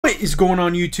What is going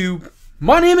on, YouTube?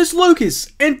 My name is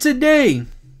Lucas, and today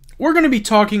we're going to be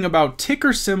talking about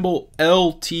ticker symbol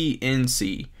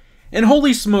LTNC. And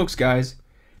holy smokes, guys,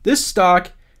 this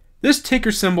stock, this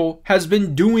ticker symbol has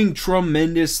been doing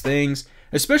tremendous things,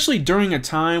 especially during a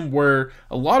time where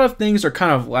a lot of things are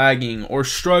kind of lagging or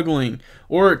struggling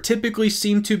or typically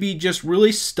seem to be just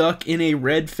really stuck in a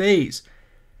red phase.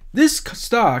 This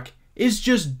stock is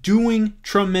just doing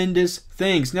tremendous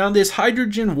things. Now, this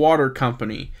hydrogen water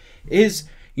company is,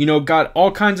 got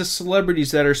all kinds of celebrities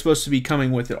that are supposed to be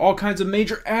coming with it, all kinds of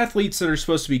major athletes that are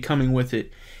supposed to be coming with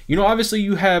it. Obviously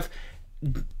you have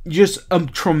just a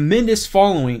tremendous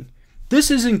following.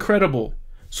 This is incredible.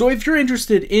 So if you're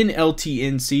interested in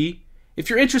LTNC,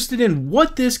 if you're interested in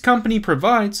what this company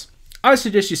provides, I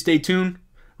suggest you stay tuned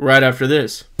right after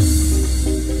this.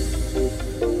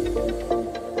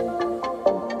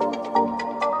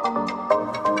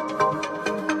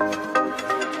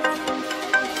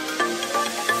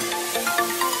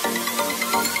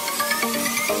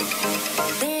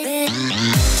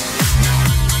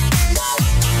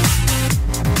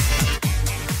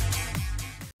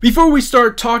 Before we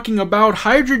start talking about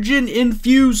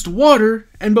hydrogen-infused water,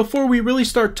 and before we really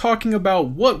start talking about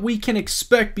what we can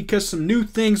expect because some new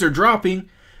things are dropping,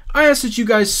 I ask that you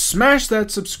guys smash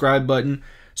that subscribe button,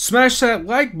 smash that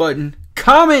like button,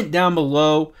 comment down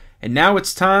below, and now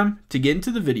it's time to get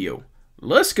into the video.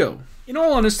 Let's go. In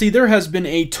all honesty, there has been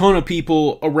a ton of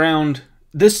people around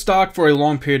this stock for a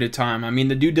long period of time. I mean,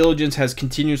 the due diligence has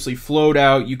continuously flowed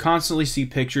out. You constantly see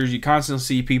pictures, you constantly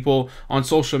see people on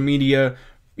social media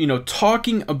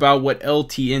talking about what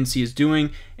LTNC is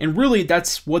doing, and really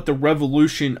that's what the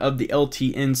revolution of the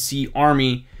LTNC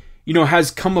army, has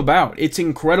come about. It's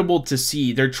incredible to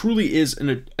see. There truly is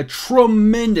a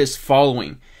tremendous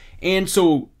following, and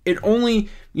so it only,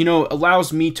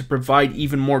 allows me to provide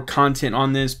even more content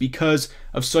on this because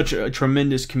of such a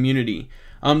tremendous community.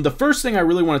 The first thing I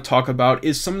really want to talk about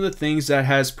is some of the things that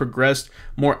has progressed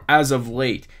more as of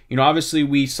late. Obviously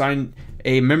we signed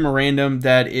a memorandum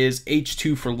that is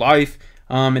H2 for life,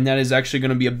 and that is actually going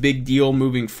to be a big deal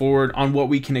moving forward on what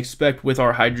we can expect with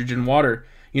our hydrogen water.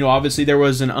 Obviously there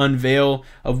was an unveil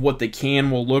of what the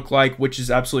can will look like, which is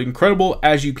absolutely incredible,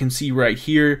 as you can see right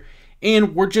here.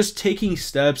 And we're just taking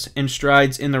steps and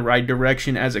strides in the right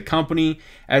direction as a company,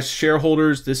 as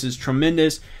shareholders. This is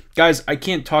tremendous. Guys, I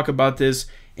can't talk about this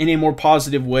in a more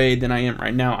positive way than I am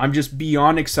right now. I'm just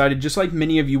beyond excited, just like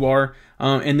many of you are,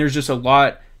 and there's just a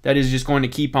lot that is just going to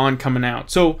keep on coming out.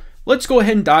 So let's go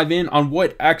ahead and dive in on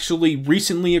what actually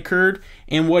recently occurred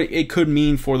and what it could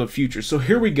mean for the future. So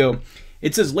here we go.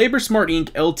 It says Labor Smart Inc.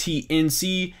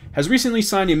 LTNC has recently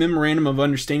signed a memorandum of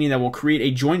understanding that will create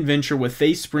a joint venture with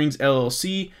Faith Springs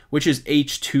LLC, which is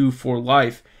H2 for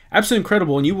life. Absolutely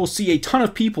incredible, and you will see a ton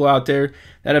of people out there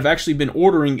that have actually been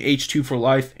ordering H2 for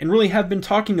life and really have been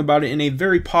talking about it in a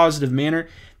very positive manner.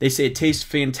 They say it tastes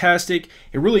fantastic.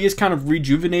 It really is kind of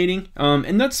rejuvenating,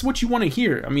 and that's what you want to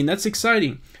hear. I mean, that's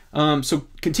exciting. So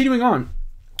continuing on,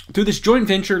 through this joint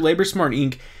venture, Labor Smart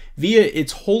Inc., via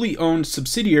its wholly owned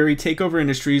subsidiary, Takeover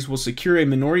Industries, will secure a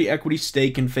minority equity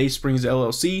stake in Faith Springs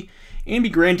LLC and be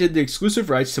granted the exclusive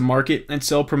rights to market and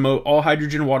sell promote all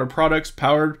hydrogen water products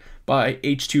powered by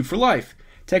H2 for life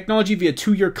technology via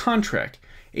 2-year contract.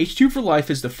 H2 for life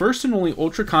is the first and only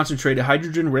ultra-concentrated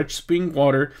hydrogen-rich spring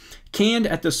water canned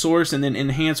at the source and then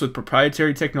enhanced with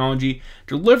proprietary technology,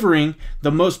 delivering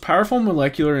the most powerful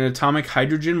molecular and atomic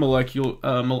hydrogen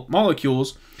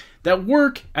molecules that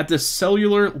work at the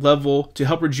cellular level to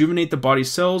help rejuvenate the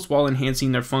body's cells while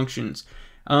enhancing their functions.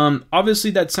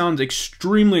 Obviously that sounds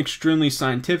extremely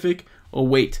scientific. Oh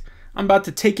wait, I'm about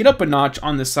to take it up a notch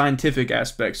on the scientific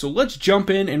aspect. So let's jump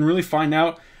in and really find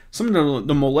out some of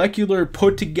the molecular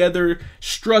put together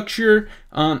structure,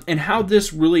 and how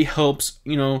this really helps,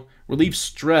 relieve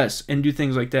stress and do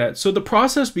things like that. So the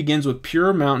process begins with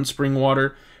pure mountain spring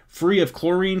water, free of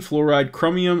chlorine, fluoride,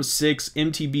 chromium-6,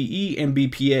 MTBE, and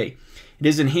BPA. It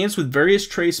is enhanced with various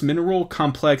trace mineral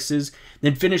complexes,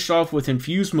 then finished off with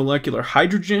infused molecular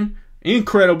hydrogen.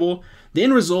 Incredible. The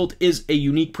end result is a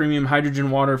unique premium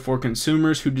hydrogen water for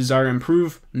consumers who desire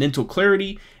improved mental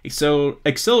clarity,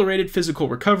 accelerated physical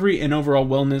recovery, and overall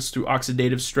wellness through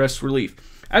oxidative stress relief.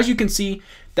 As you can see,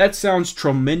 that sounds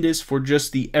tremendous for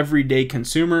just the everyday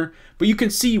consumer, but you can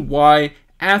see why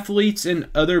athletes and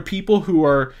other people who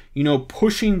are,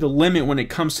 pushing the limit when it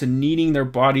comes to needing their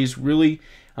bodies really,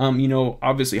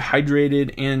 obviously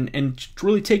hydrated and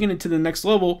really taking it to the next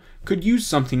level could use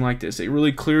something like this. It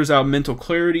really clears out mental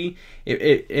clarity.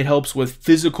 It helps with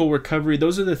physical recovery.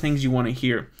 Those are the things you want to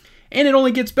hear. And it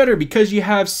only gets better because you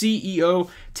have CEO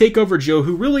Takeover Joe,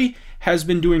 who really has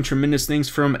been doing tremendous things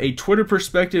from a Twitter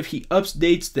perspective. He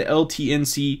updates the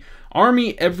LTNC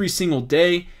army every single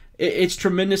day. It's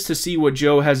tremendous to see what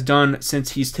Joe has done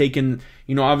since he's taken,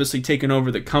 obviously taken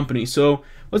over the company. So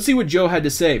let's see what Joe had to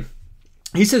say.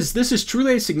 He says, "This is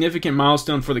truly a significant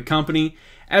milestone for the company,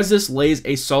 as this lays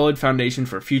a solid foundation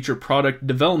for future product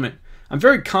development. I'm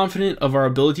very confident of our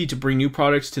ability to bring new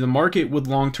products to the market with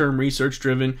long-term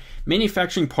research-driven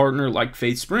manufacturing partner like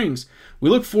Faith Springs. We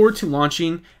look forward to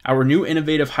launching our new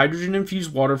innovative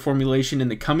hydrogen-infused water formulation in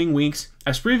the coming weeks.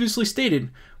 As previously stated,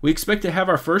 we expect to have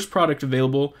our first product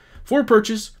available for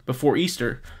purchase before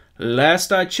Easter."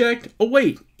 Last I checked, oh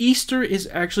wait, Easter is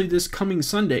actually this coming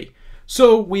Sunday.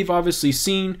 So we've obviously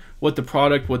seen what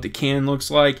the can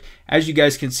looks like. As you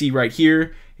guys can see right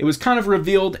here, it was kind of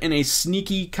revealed in a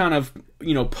sneaky kind of,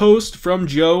 post from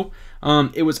Joe.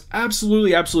 It was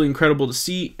absolutely incredible to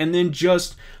see. And then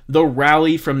just the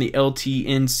rally from the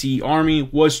LTNC Army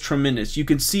was tremendous. You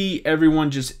can see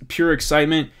everyone just pure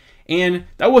excitement. And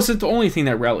that wasn't the only thing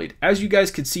that rallied. As you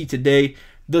guys could see today,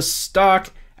 the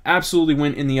stock absolutely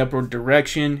went in the upward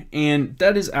direction, and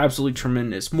that is absolutely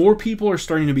tremendous. More people are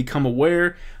starting to become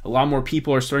aware. A lot more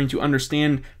people are starting to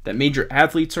understand that major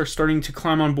athletes are starting to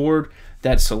climb on board,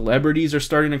 that celebrities are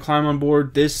starting to climb on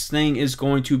board. This thing is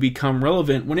going to become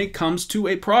relevant when it comes to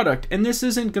a product, and this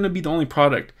isn't going to be the only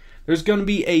product. There's going to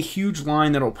be a huge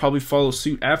line that will probably follow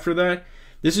suit after that.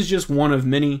 This is just one of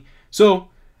many. So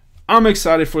I'm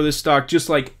excited for this stock, just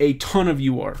like a ton of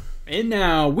you are. And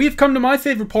now we've come to my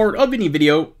favorite part of any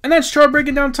video, and that's chart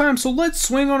breaking down time. So let's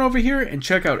swing on over here and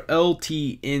check out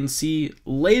LTNC,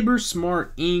 Labor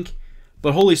Smart Inc.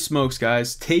 But holy smokes,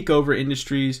 guys, Takeover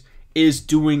Industries is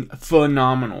doing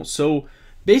phenomenal. So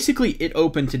basically it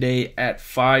opened today at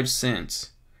 5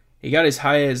 cents. It got as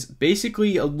high as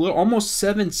basically almost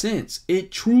 7 cents.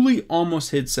 It truly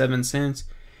almost hit 7 cents.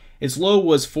 Its low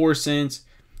was 4 cents.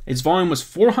 Its volume was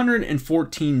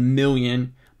 414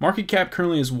 million. Market cap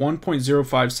currently is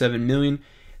 1.057 million.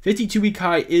 52-week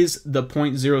high is the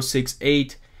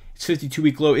 0.068. Its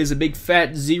 52-week low is a big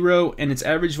fat 0, and its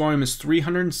average volume is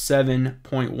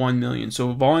 307.1 million.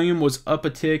 So volume was up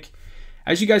a tick.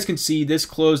 As you guys can see, this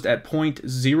closed at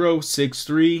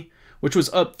 0.063, which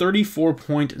was up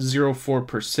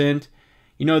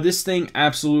 34.04%. This thing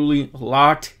absolutely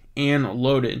locked and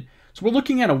loaded. So we're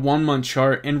looking at a 1-month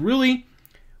chart, and really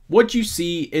what you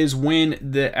see is when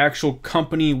the actual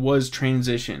company was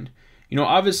transitioned.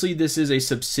 Obviously this is a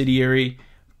subsidiary,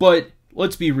 but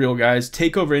let's be real, guys.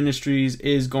 Takeover Industries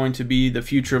is going to be the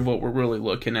future of what we're really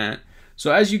looking at.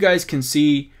 So as you guys can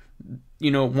see,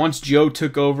 once Joe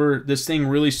took over, this thing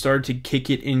really started to kick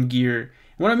it in gear.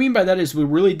 And what I mean by that is we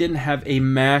really didn't have a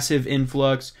massive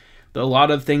influx. A lot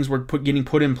of things were getting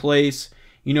put in place.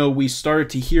 We started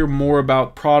to hear more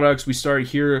about products. We started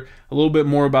to hear a little bit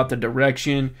more about the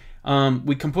direction.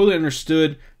 We completely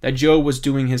understood that Joe was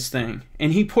doing his thing.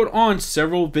 And he put on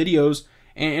several videos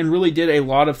and really did a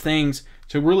lot of things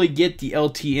to really get the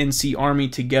LTNC Army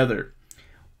together.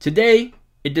 Today,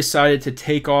 it decided to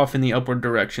take off in the upward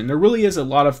direction. There really is a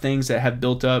lot of things that have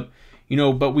built up,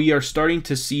 but we are starting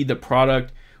to see the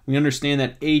product. We understand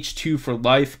that H2 for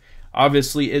Life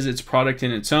obviously is its product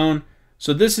in its own.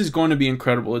 So this is going to be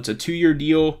incredible. It's a 2-year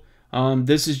deal.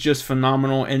 This is just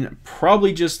phenomenal, and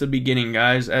probably just the beginning,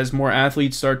 guys. As more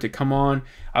athletes start to come on,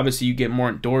 obviously you get more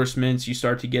endorsements. You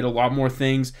start to get a lot more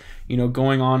things,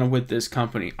 going on with this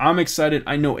company. I'm excited.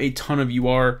 I know a ton of you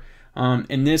are.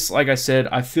 And this, like I said,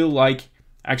 I feel like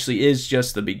actually is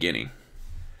just the beginning.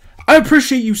 I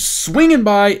appreciate you swinging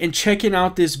by and checking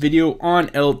out this video on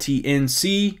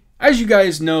LTNC. As you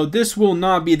guys know, this will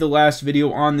not be the last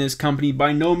video on this company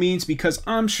by no means, because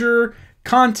I'm sure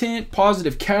content,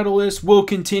 positive catalyst will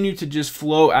continue to just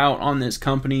flow out on this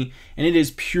company, and it is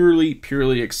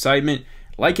purely excitement,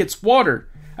 like it's water.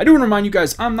 I do want to remind you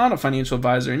guys, I'm not a financial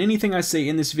advisor, and anything I say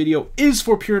in this video is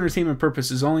for pure entertainment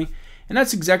purposes only, and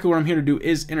that's exactly what I'm here to do,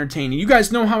 is entertain. And you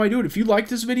guys know how I do it. If you like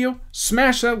this video,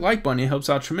 smash that like button. It helps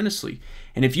out tremendously.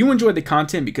 And if you enjoyed the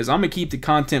content, because I'm going to keep the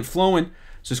content flowing,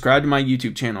 subscribe to my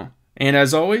YouTube channel. And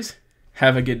as always,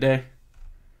 have a good day.